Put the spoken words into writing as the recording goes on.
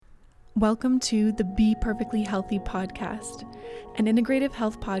Welcome to the Be Perfectly Healthy podcast, an integrative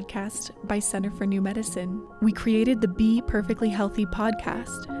health podcast by Center for New Medicine. We created the Be Perfectly Healthy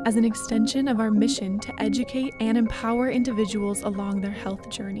podcast as an extension of our mission to educate and empower individuals along their health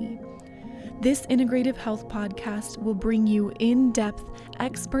journey. This integrative health podcast will bring you in-depth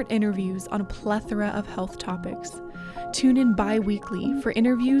expert interviews on a plethora of health topics. Tune in bi-weekly for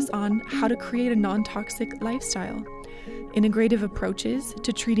interviews on how to create a non-toxic lifestyle, integrative approaches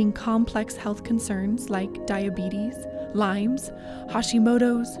to treating complex health concerns like diabetes, Lyme's,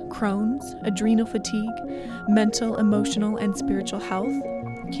 Hashimoto's, Crohn's, adrenal fatigue, mental, emotional, and spiritual health,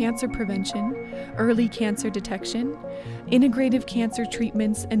 cancer prevention, early cancer detection, integrative cancer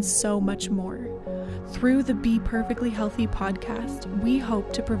treatments, and so much more. Through the Be Perfectly Healthy podcast, we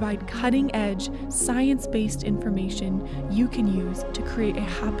hope to provide cutting-edge, science-based information you can use to create a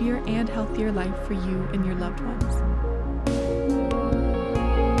happier and healthier life for you and your loved ones.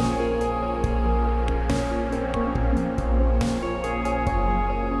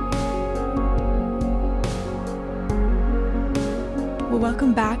 Well,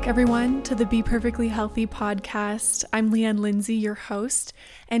 welcome back, everyone, to the Be Perfectly Healthy podcast. I'm Leanne Lindsay, your host,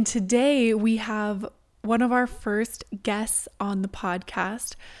 and today we have one of our first guests on the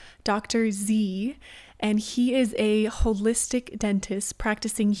podcast, Dr. Z, and he is a holistic dentist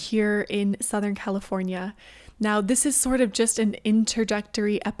practicing here in Southern California. Now, this is sort of just an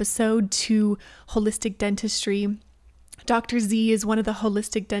introductory episode to holistic dentistry. Dr. Z is one of the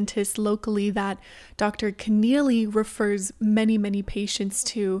holistic dentists locally that Dr. Keneally refers many patients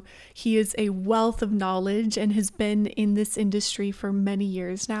to. He is a wealth of knowledge and has been in this industry for many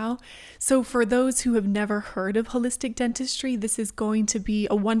years now. So for those who have never heard of holistic dentistry, this is going to be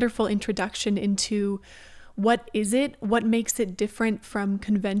a wonderful introduction into what is it, what makes it different from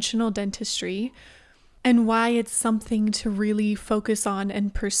conventional dentistry, and why it's something to really focus on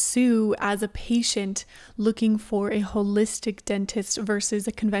and pursue as a patient looking for a holistic dentist versus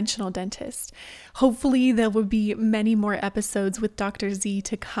a conventional dentist. Hopefully there will be many more episodes with Dr. Z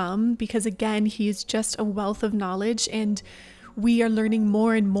to come because again, he is just a wealth of knowledge and we are learning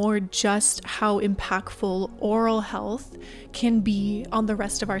more and more just how impactful oral health can be on the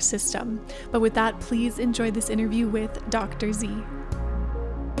rest of our system. But with that, please enjoy this interview with Dr. Z.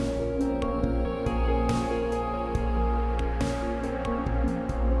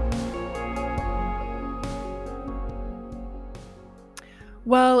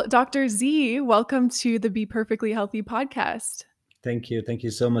 Well, Dr. Z, welcome to the Be Perfectly Healthy podcast. Thank you. Thank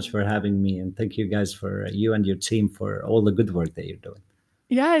you so much for having me. And thank you guys for you and your team for all the good work that you're doing.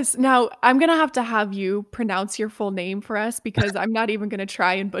 Yes. Now, I'm going to have you pronounce your full name for us because I'm not even going to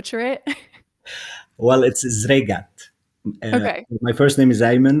try and butcher it. Well, it's Zregat. Okay. My first name is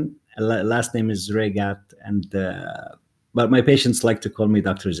Ayman. Last name is Zregat. But my patients like to call me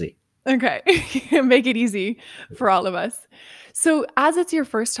Dr. Z. Okay. Make it easy for all of us. So as it's your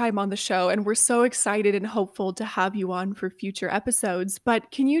first time on the show, and we're so excited and hopeful to have you on for future episodes,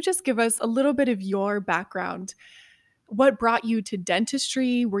 but can you just give us a little bit of your background? What brought you to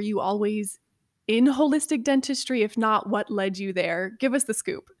dentistry? Were you always in holistic dentistry? If not, what led you there? Give us the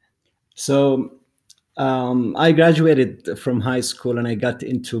scoop. So I graduated from high school and I got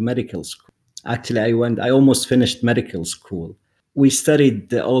into medical school. Actually, I almost finished medical school. We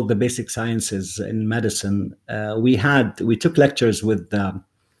studied all the basic sciences in medicine. We took lectures with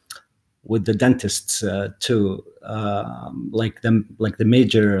the dentists too, like the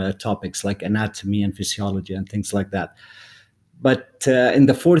major topics like anatomy and physiology and things like that. But in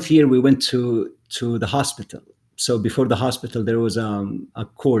the fourth year, we went to the hospital. So before the hospital, there was a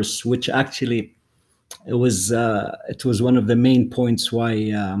course which actually it was one of the main points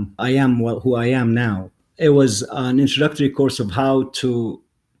why I am who I am now. It was an introductory course of how to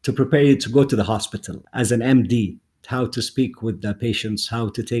prepare you to go to the hospital as an MD, how to speak with the patients, how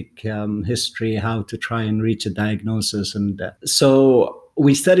to take history, how to try and reach a diagnosis. And so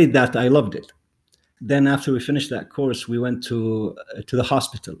we studied that. I loved it. Then after we finished that course, we went to the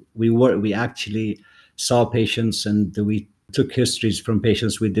hospital. We actually saw patients and we took histories from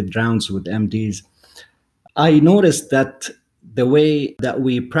patients. We did rounds with MDs. I noticed that the way that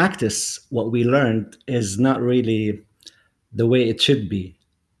we practice what we learned is not really the way it should be.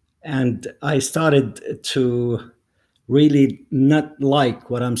 And I started to really not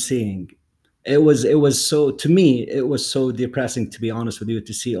like what I'm seeing. It was so, to me, it was so depressing, to be honest with you,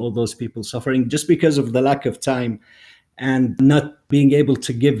 to see all those people suffering just because of the lack of time and not being able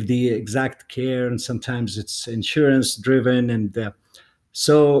to give the exact care. And sometimes it's insurance driven. And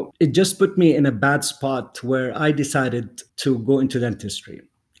so it just put me in a bad spot where I decided to go into dentistry.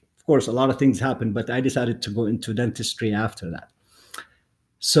 Of course, a lot of things happened, but I decided to go into dentistry after that.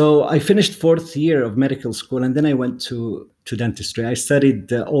 So I finished fourth year of medical school, and then I went to dentistry. I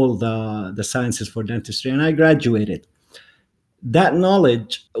studied all the sciences for dentistry, and I graduated. That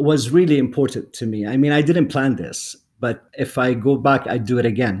knowledge was really important to me. I mean, I didn't plan this, but if I go back, I'd do it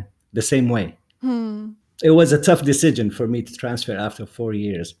again the same way. Hmm. It was a tough decision for me to transfer after 4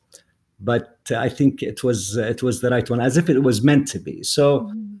 years, but I think it was the right one, as if it was meant to be. So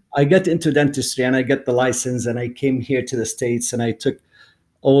Mhm. I got into dentistry and I got the license, and I came here to the States and I took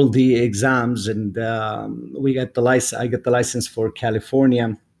all the exams, and we got the license. I got the license for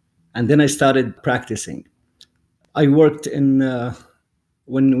California, and then I started practicing. I worked in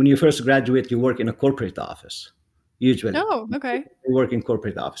when you first graduate, you work in a corporate office. Usually, Oh, okay. you work in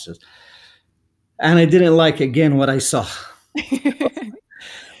corporate offices, and I didn't like again what I saw.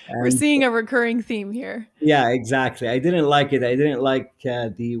 We're And seeing a recurring theme here. yeah, exactly. I didn't like it. I didn't like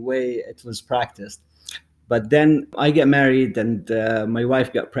the way it was practiced. But then I get married, and my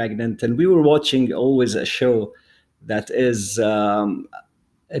wife got pregnant, and we were watching always a show that is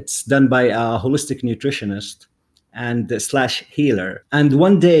it's done by a holistic nutritionist and slash healer. And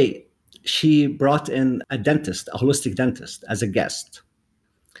one day she brought in a dentist, a holistic dentist, as a guest.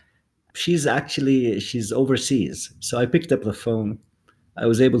 She's overseas, so I picked up the phone. I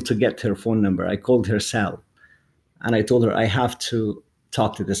was able to get her phone number. I called her cell, and I told her I have to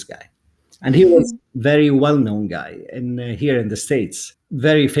talk to this guy. And he was very well-known guy in here in the States,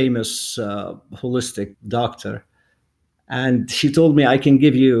 very famous holistic doctor. And she told me, I can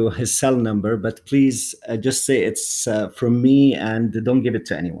give you his cell number, but please just say it's from me and don't give it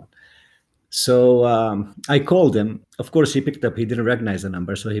to anyone. So I called him. Of course, he picked up. He didn't recognize the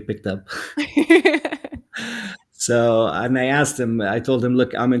number, so he picked up. So, and I asked him, I told him,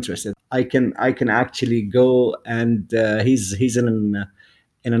 look, I'm interested. I can actually go, and he's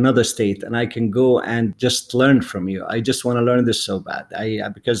in another state, and I can go and just learn from you. I just want to learn this so bad.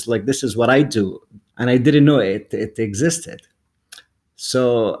 Because like this is what I do, and I didn't know it existed.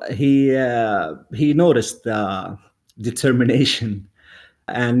 So he noticed the determination,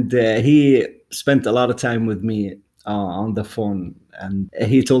 and he spent a lot of time with me on the phone, and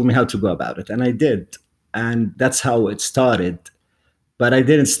he told me how to go about it, and I did, and that's how it started. But I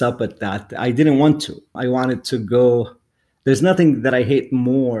didn't stop at that. I didn't want to. I wanted to go. There's nothing that I hate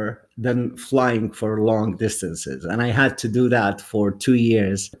more than flying for long distances. And I had to do that for 2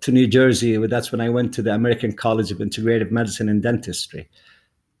 years to New Jersey. That's when I went to the American College of Integrative Medicine and Dentistry.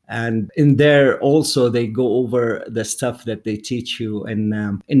 And in there also they go over the stuff that they teach you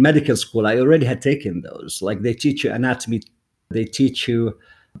in medical school. I already had taken those. Like they teach you anatomy, they teach you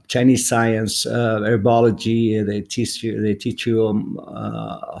Chinese science, herbology. They teach you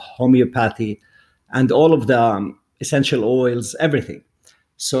homeopathy, and all of the essential oils, everything.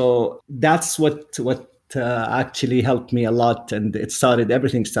 So that's actually helped me a lot, and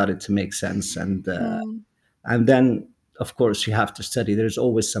everything started to make sense. Mm. And then of course you have to study. There's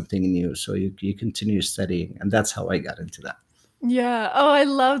always something new, so you continue studying, and that's how I got into that. Yeah. Oh, I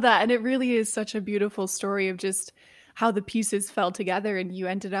love that. And it really is such a beautiful story of just how the pieces fell together and you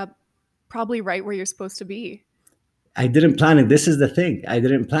ended up probably right where you're supposed to be. I didn't plan it. This is the thing. I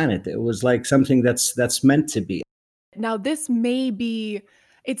didn't plan it. It was like something that's meant to be. Now, this may be,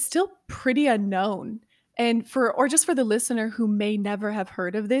 it's still pretty unknown. And or just for the listener who may never have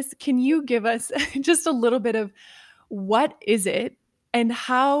heard of this, can you give us just a little bit of what is it and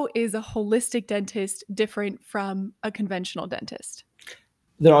how is a holistic dentist different from a conventional dentist?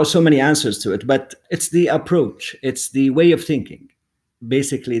 There are so many answers to it, but it's the approach, it's the way of thinking.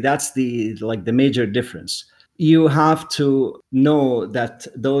 Basically, that's the major difference. You have to know that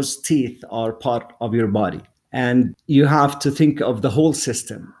those teeth are part of your body, and you have to think of the whole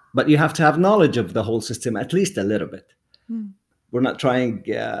system, but you have to have knowledge of the whole system, at least a little bit. Hmm. We're not trying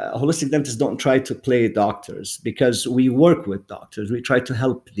holistic dentists don't try to play doctors, because we work with doctors. We try to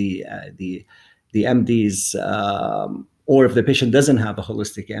help the MDs, or if the patient doesn't have a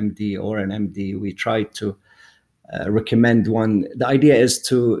holistic MD or an MD, we try to recommend one. The idea is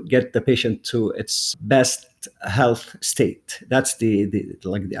to get the patient to its best health state. That's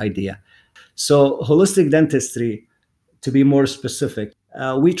the idea. So holistic dentistry, to be more specific,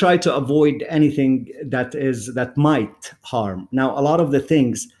 we try to avoid anything that might harm. Now, a lot of the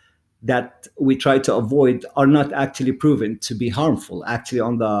things that we try to avoid are not actually proven to be harmful. Actually,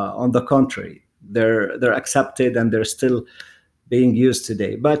 on the contrary, they're accepted and they're still being used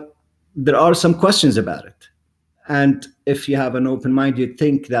today. But there are some questions about it. And if you have an open mind, you'd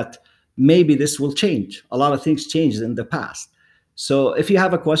think that maybe this will change. A lot of things changed in the past. So if you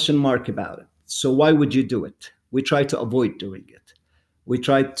have a question mark about it, so why would you do it? We try to avoid doing it. We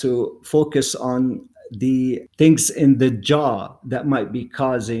try to focus on the things in the jaw that might be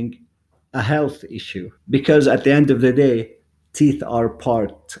causing a health issue. Because at the end of the day, teeth are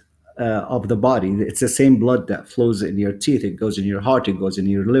part of the body. It's the same blood that flows in your teeth. It goes in your heart, it goes in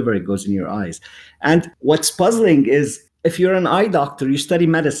your liver, it goes in your eyes. And what's puzzling is, if you're an eye doctor, you study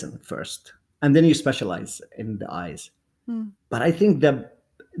medicine first, and then you specialize in the eyes. But I think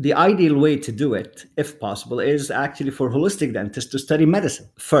the ideal way to do it, if possible, is actually for holistic dentists to study medicine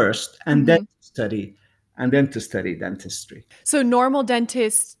first, and then to study dentistry. So normal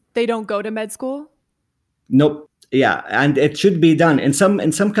dentists, they don't go to med school? Nope. Yeah, and it should be done in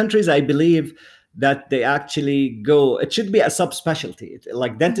some countries. I believe that they actually go. It should be a subspecialty.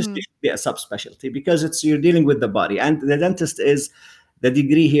 Like dentistry should be a subspecialty, because you're dealing with the body, and the dentist is, the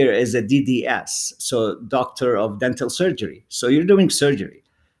degree here is a DDS, so Doctor of Dental Surgery. So you're doing surgery.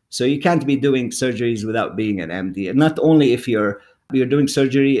 So you can't be doing surgeries without being an MD. And not only if you're doing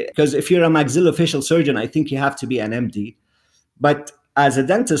surgery, because if you're a maxillofacial surgeon, I think you have to be an MD. But as a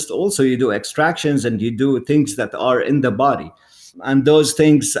dentist, also you do extractions and you do things that are in the body, and those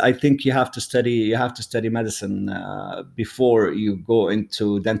things, I think you have to study. You have to study medicine before you go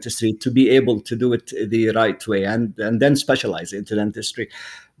into dentistry to be able to do it the right way, and then specialize into dentistry.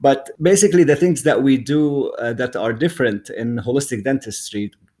 But basically, the things that we do that are different in holistic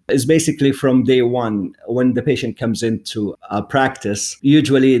dentistry is basically from day one. When the patient comes into a practice,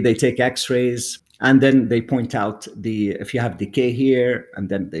 usually they take x-rays, and then they point out if you have decay here, and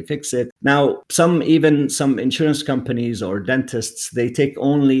then they fix it. Now, some insurance companies or dentists, they take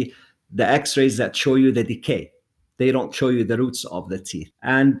only the x-rays that show you the decay. They don't show you the roots of the teeth.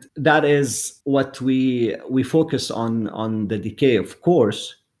 And that is what we focus on the decay, of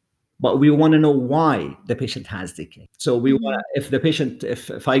course, but we want to know why the patient has decay. So we want,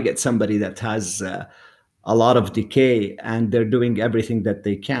 if I get somebody that has a lot of decay, and they're doing everything that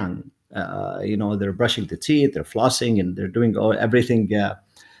they can, they're brushing the teeth, they're flossing, and they're doing everything,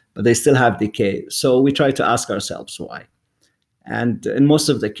 but they still have decay. So we try to ask ourselves why. And in most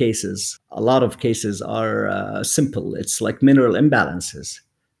of the cases, a lot of cases are simple. It's like mineral imbalances,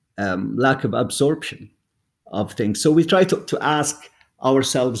 lack of absorption of things. So we try to ask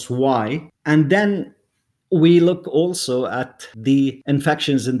ourselves why. And then we look also at the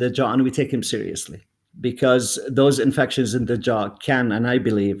infections in the jaw, and we take them seriously, because those infections in the jaw can, and I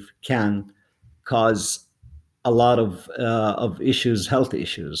believe can, cause a lot of issues, health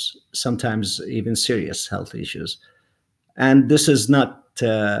issues, sometimes even serious health issues. And this is not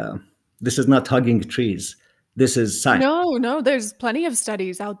hugging trees. This is science. No, there's plenty of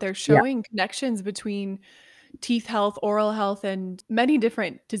studies out there showing connections between teeth health, oral health, and many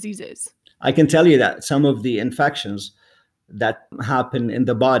different diseases. I can tell you that some of the infections that happen in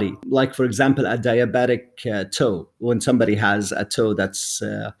the body, like for example, a diabetic toe. When somebody has a toe that's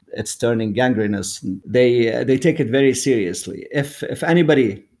it's turning gangrenous, they take it very seriously. If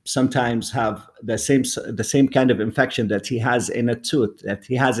anybody sometimes have the same kind of infection that he has in a tooth, that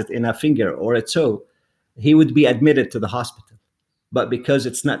he has it in a finger or a toe, he would be admitted to the hospital. But because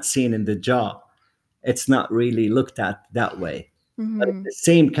it's not seen in the jaw, it's not really looked at that way. But if the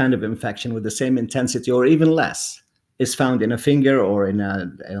same kind of infection with the same intensity or even less is found in a finger or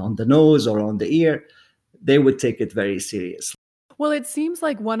on the nose or on the ear, they would take it very seriously. Well, it seems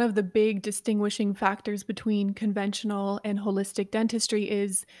like one of the big distinguishing factors between conventional and holistic dentistry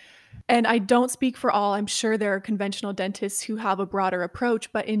is, and I don't speak for all, I'm sure there are conventional dentists who have a broader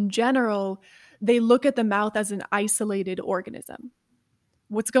approach, but in general, they look at the mouth as an isolated organism.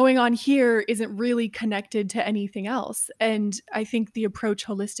 What's going on here isn't really connected to anything else. And I think the approach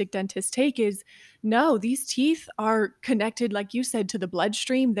holistic dentists take is, no, these teeth are connected, like you said, to the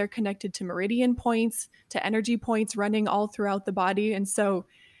bloodstream. They're connected to meridian points, to energy points running all throughout the body. And so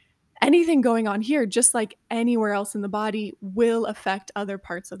anything going on here, just like anywhere else in the body, will affect other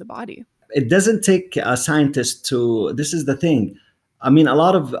parts of the body. It doesn't take a scientist to, this is the thing. I mean, a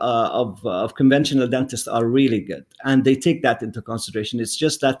lot of conventional dentists are really good, and they take that into consideration. It's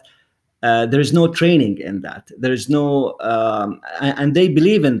just that there's no training in that. There's no, and they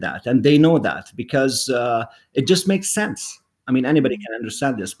believe in that, and they know that because it just makes sense. I mean, anybody can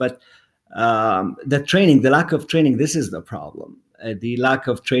understand this, but the training, the lack of training, this is the problem. The lack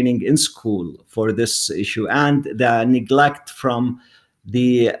of training in school for this issue, and the neglect from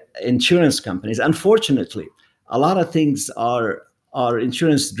the insurance companies. Unfortunately, a lot of things are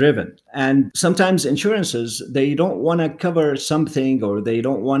insurance driven, and sometimes insurances, they don't want to cover something, or they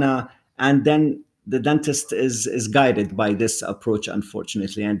don't want to, and then the dentist is guided by this approach,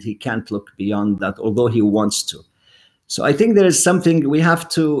 unfortunately, and he can't look beyond that, although he wants to. So I think there is something we have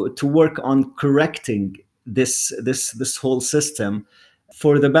to work on, correcting this whole system,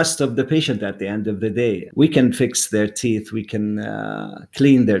 for the best of the patient at the end of the day. We can fix their teeth, we can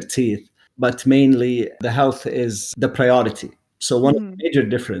clean their teeth, but mainly the health is the priority. So, one of the Mhm. major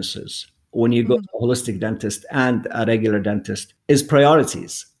differences when you go Mhm. to a holistic dentist and a regular dentist is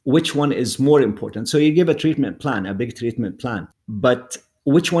priorities. Which one is more important? So, you give a treatment plan, a big treatment plan, but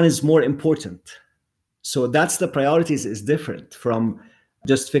which one is more important? So that's the priorities is different from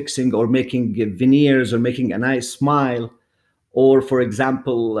just fixing or making veneers or making a nice smile, or for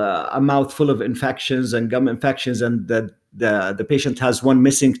example a mouth full of infections and gum infections, and the patient has one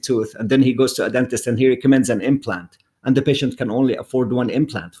missing tooth, and then he goes to a dentist and he recommends an implant, and the patient can only afford one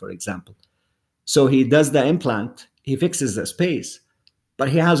implant, for example. So he does the implant, he fixes the space, but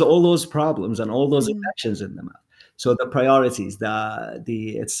he has all those problems and all those Mhm. infections in the mouth. So the priorities, the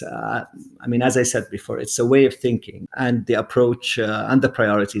it's I mean, as I said before, it's a way of thinking, and the approach and the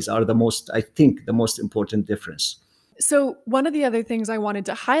priorities are the most, I think, the most important difference. So, one of the other things I wanted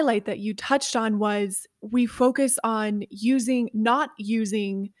to highlight that you touched on was we focus on not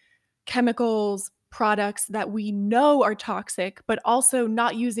using chemicals, products that we know are toxic, but also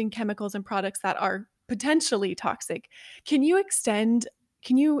not using chemicals and products that are potentially toxic. Can you extend,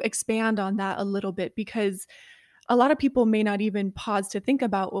 can you expand on that a little bit? Because a lot of people may not even pause to think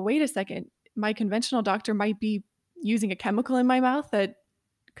about, well, wait a second, my conventional doctor might be using a chemical in my mouth that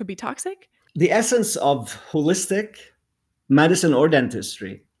could be toxic. The essence of holistic medicine or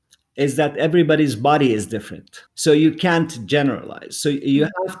dentistry is that everybody's body is different. So you can't generalize. So you Mhm.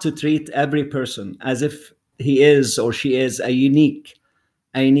 have to treat every person as if he is or she is a unique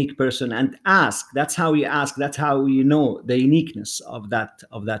person, and ask. That's how you ask. That's how you know the uniqueness of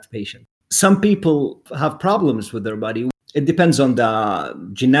that patient. Some people have problems with their body. It depends on the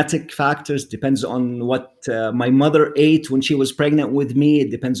genetic factors, depends on what my mother ate when she was pregnant with me,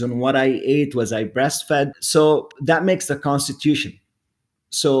 it depends on what I ate, was I breastfed, so that makes the constitution.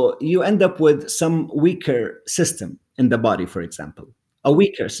 So you end up with some weaker system in the body, for example. A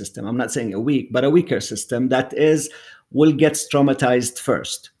weaker system, I'm not saying a weak, but a weaker system that is will get traumatized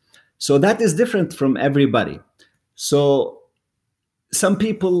first. So that is different from everybody. So some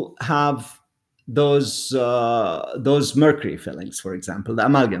people have those mercury fillings, for example, the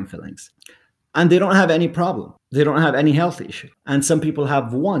amalgam fillings, and they don't have any problem. They don't have any health issue. And some people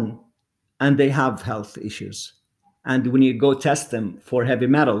have one, and they have health issues. And when you go test them for heavy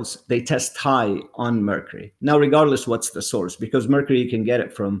metals, they test high on mercury. Now, regardless what's the source, because mercury you can get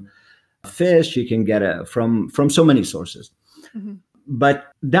it from fish, you can get it from so many sources. Mhm. But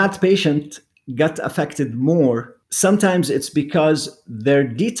that patient got affected more. Sometimes it's because their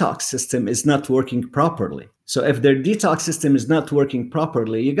detox system is not working properly. So if their detox system is not working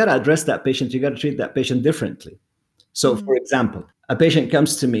properly, you got to address that patient, you got to treat that patient differently. So, for Mhm. example, a patient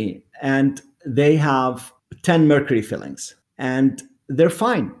comes to me and they have 10 mercury fillings and they're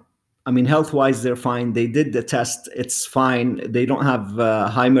fine. I mean, health wise, they're fine. They did the test, it's fine. They don't have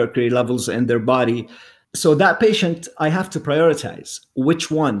high mercury levels in their body. So, that patient, I have to prioritize which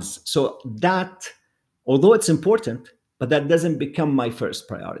ones. So, that, although it's important, but that doesn't become my first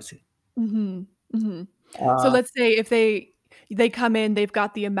priority. Mhm. Mhm. So Uh, let's say if they come in, they've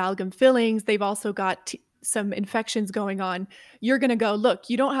got the amalgam fillings, they've also got some infections going on. You're going to go, "Look,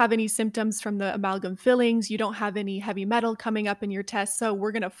 you don't have any symptoms from the amalgam fillings, you don't have any heavy metal coming up in your test, so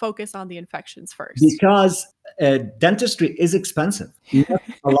we're going to focus on the infections first." because dentistry is expensive. Not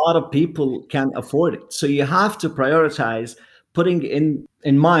a lot of people can afford it. So you have to prioritize putting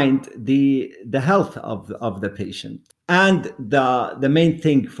in mind the health of the patient and the main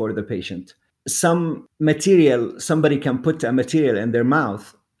thing for the patient. Some material, somebody can put a material in their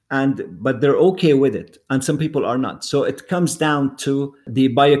mouth and but they're okay with it, and some people are not. So it comes down to the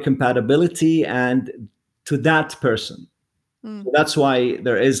biocompatibility and to that person. Mm. So that's why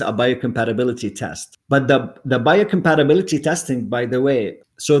there is a biocompatibility test. But the biocompatibility testing, by the way,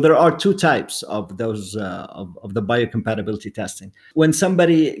 so there are two types of those of the biocompatibility testing. When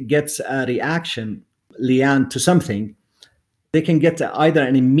somebody gets a reaction, Leanne, to something, they can get either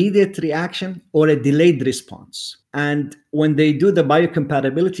an immediate reaction or a delayed response. And when they do the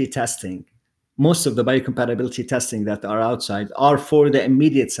biocompatibility testing, most of the biocompatibility testing that are outside are for the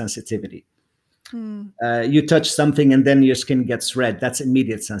immediate sensitivity. Mm. You touch something and then your skin gets red. That's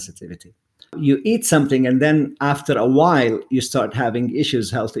immediate sensitivity. You eat something and then after a while you start having issues,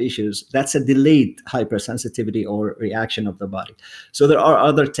 health issues. That's a delayed hypersensitivity or reaction of the body. So there are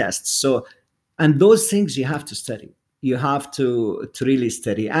other tests. So, and those things you have to study. You have to really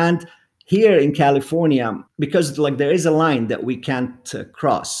study. And here in California, because like there is a line that we can't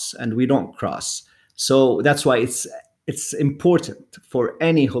cross and we don't cross. So that's why it's important for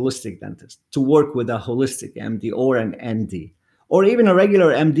any holistic dentist to work with a holistic MD or an ND or even a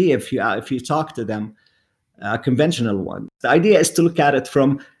regular MD, if you talk to them, a conventional one. The idea is to look at it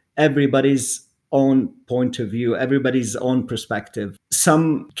from everybody's own point of view, everybody's own perspective.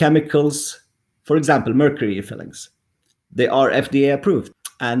 Some chemicals, for example, mercury fillings, they are FDA approved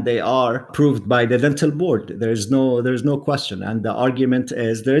and they are approved by the dental board. There's no question. And the argument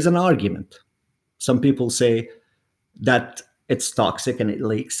is, there is an argument. Some people say that it's toxic and it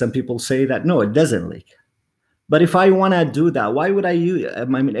leaks. Some people say that no, it doesn't leak. But if I want to do that, why would I use? I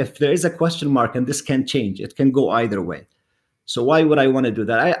mean, if there is a question mark and this can change, it can go either way. So why would I want to do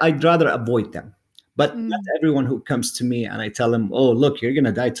that? I'd rather avoid them. But not everyone who comes to me and I tell them, oh, look, you're going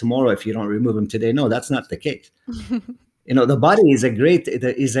to die tomorrow if you don't remove them today. No, that's not the case. The body is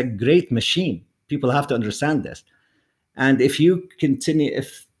a great machine. People have to understand this. And if you continue,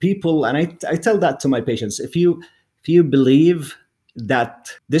 if people, and I tell that to my patients, if you believe that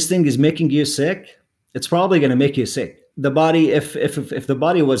this thing is making you sick, it's probably going to make you sick. The body, if the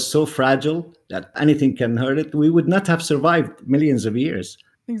body was so fragile that anything can hurt it, we would not have survived millions of years.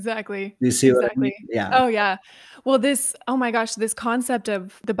 Exactly. You see what I mean? Exactly. Yeah. Oh, yeah. Well, oh my gosh, this concept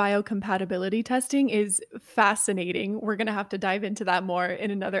of the biocompatibility testing is fascinating. We're going to have to dive into that more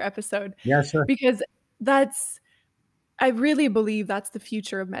in another episode Yeah, sure. because I really believe that's the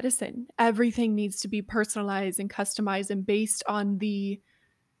future of medicine. Everything needs to be personalized and customized and based on the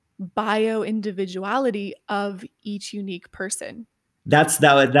bio individuality of each unique person. That's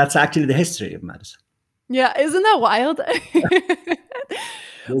actually the history of medicine. Yeah, isn't that wild?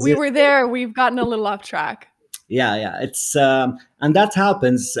 We were there. We've gotten a little off track. Yeah. It's and that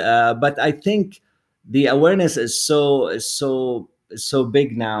happens. But I think the awareness is so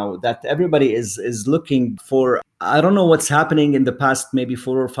big now that everybody is looking for. I don't know what's happening in the past maybe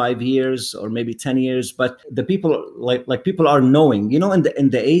 4 or 5 years or maybe 10 years, but the people like people are knowing. In the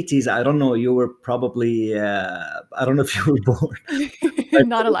 80s, I don't know, you were probably I don't know if you were born.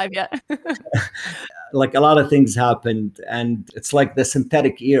 Not alive yet. Like a lot of things happened, and it's like the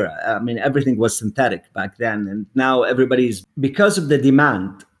synthetic era. I mean, everything was synthetic back then, and now everybody's, because of the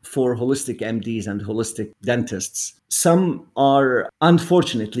demand for holistic MDs and holistic dentists, some are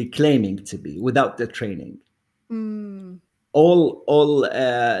unfortunately claiming to be without the training. All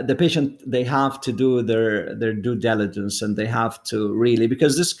the patient, they have to do their due diligence, and they have to really,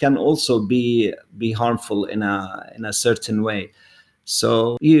 because this can also be harmful in a certain way.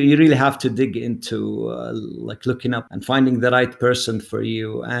 So you really have to dig into like looking up and finding the right person for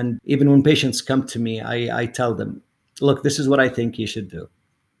you. And even when patients come to me, I tell them, look, this is what I think you should do.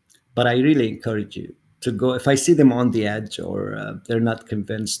 But I really encourage you to go, if I see them on the edge or they're not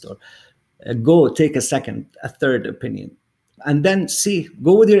convinced, or go take a second, a third opinion, and then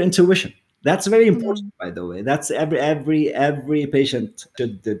go with your intuition. That's very important, by the way. That's every patient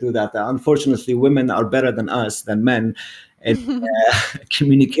should do that. Unfortunately, women are better than men in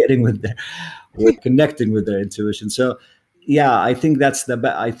communicating with connecting with their intuition. So, yeah, I think that's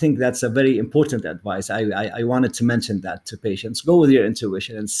a very important advice. I wanted to mention that to patients. Go with your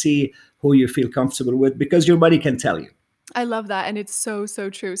intuition and see who you feel comfortable with, because your body can tell you. I love that. And it's so, so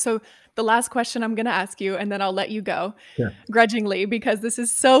true. So the last question I'm going to ask you, and then I'll let you go grudgingly, because this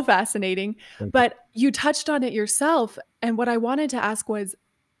is so fascinating. But you touched on it yourself. And what I wanted to ask was,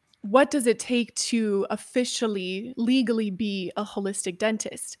 what does it take to officially, legally be a holistic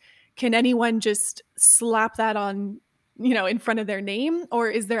dentist? Can anyone just slap that on, in front of their name? Or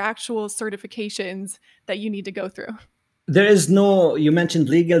is there actual certifications that you need to go through? There is no, you mentioned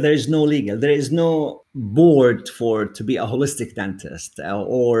legal, there is no legal. There is no board to be a holistic dentist,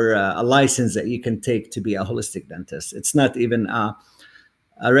 or a license that you can take to be a holistic dentist. It's not even a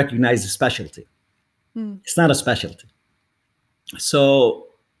recognized specialty. It's not a specialty. So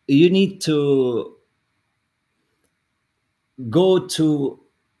you need to go to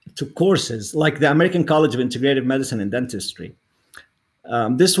courses like the American College of Integrative Medicine and Dentistry.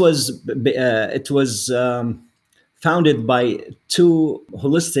 This was founded by two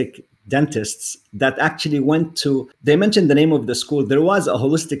holistic dentists that actually they mentioned the name of the school. There was a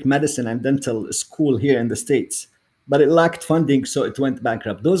holistic medicine and dental school here in the States, but it lacked funding, so it went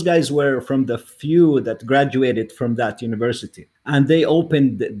bankrupt. Those guys were from the few that graduated from that university, and they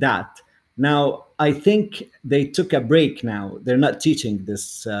opened that. Now, I think they took a break now. They're not teaching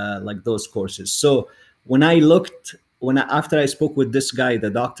this, like those courses. So after I spoke with this guy, the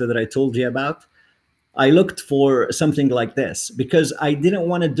doctor that I told you about, I looked for something like this, because I didn't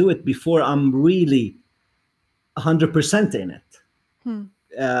want to do it before I'm really 100% in it.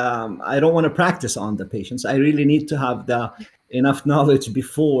 I don't want to practice on the patients. I really need to have enough knowledge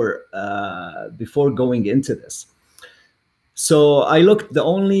before going into this. So I looked. The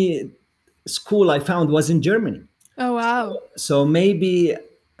only school I found was in Germany, Oh, wow. So maybe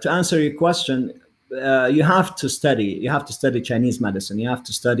to answer your question, you have to study. You have to study Chinese medicine. You have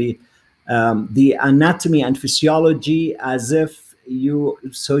to study the anatomy and physiology as if you.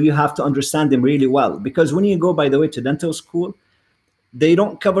 So you have to understand them really well. Because when you go, by the way, to dental school, they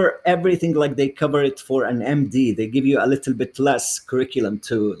don't cover everything like they cover it for an MD. They give you a little bit less curriculum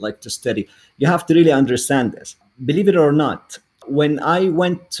to study. You have to really understand this. Believe it or not, when we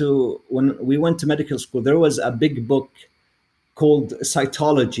went to medical school, there was a big book called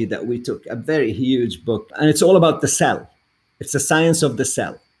Cytology that we took, a very huge book, and it's all about the cell. It's the science of the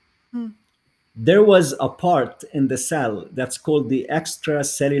cell. Hmm. There was a part in the cell that's called the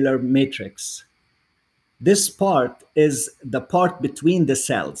extracellular matrix. This part is the part between the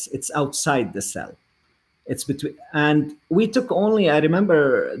cells. It's outside the cell. It's between, and we took only, I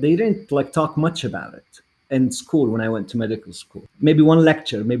remember they didn't like talk much about it in school when I went to medical school. Maybe one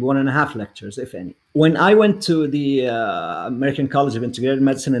lecture, maybe one and a half lectures, if any. When I went to the American College of Integrated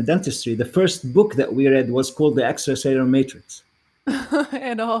Medicine and Dentistry, the first book that we read was called The Extracellular Matrix.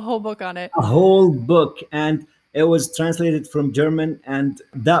 And a whole book on it. A whole book, and it was translated from German, and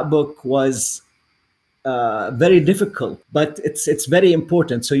that book was very difficult, but it's very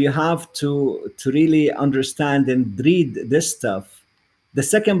important. So you have to really understand and read this stuff. The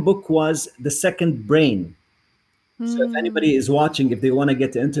second book was The Second Brain. So if anybody is watching, if they want to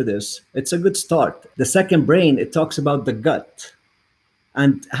get into this, it's a good start. The Second Brain, it talks about the gut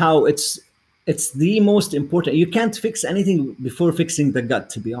and how it's the most important. You can't fix anything before fixing the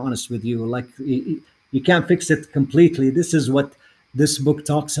gut, to be honest with you. Like you can't fix it completely. This is what this book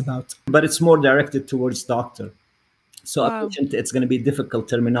talks about, but it's more directed towards doctor. So a Wow. patient, it's going to be difficult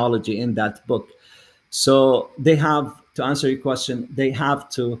terminology in that book. So they have to answer your question. They have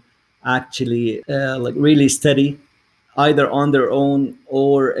to actually like really study, either on their own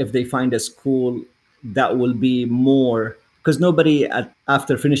or if they find a school that will be more, because nobody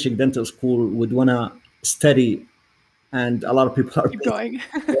after finishing dental school would want to study, and a lot of people are Keep busy. going.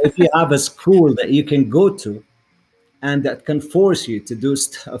 So if you have a school that you can go to and that can force you to do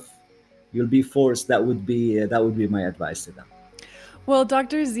stuff, you'll be forced. That would be my advice to them. Well,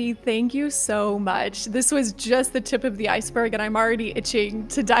 Dr. Z, thank you so much. This was just the tip of the iceberg, and I'm already itching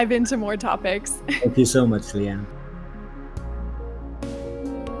to dive into more topics. Thank you so much, Leanne.